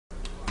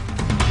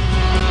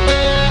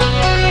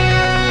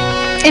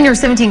In your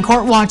 17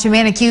 court watch, a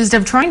man accused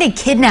of trying to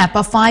kidnap a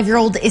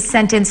 5-year-old is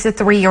sentenced to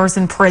 3 years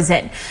in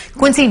prison.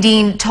 Quincy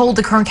Dean told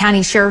the Kern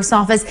County Sheriff's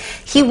Office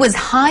he was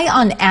high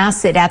on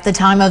acid at the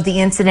time of the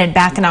incident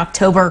back in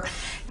October.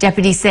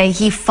 Deputies say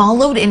he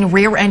followed and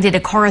rear-ended a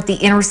car at the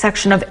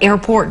intersection of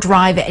Airport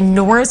Drive and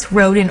Norris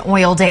Road in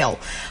Oildale.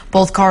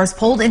 Both cars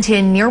pulled into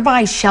a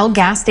nearby Shell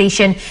gas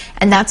station,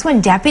 and that's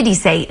when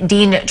deputies say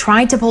Dean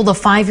tried to pull the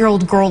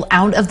 5-year-old girl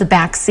out of the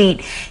back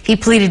seat. He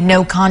pleaded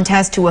no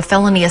contest to a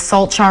felony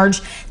assault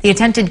charge. The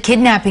attempted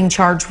kidnapping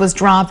charge was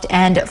dropped,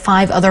 and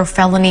 5 other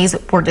felonies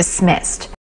were dismissed.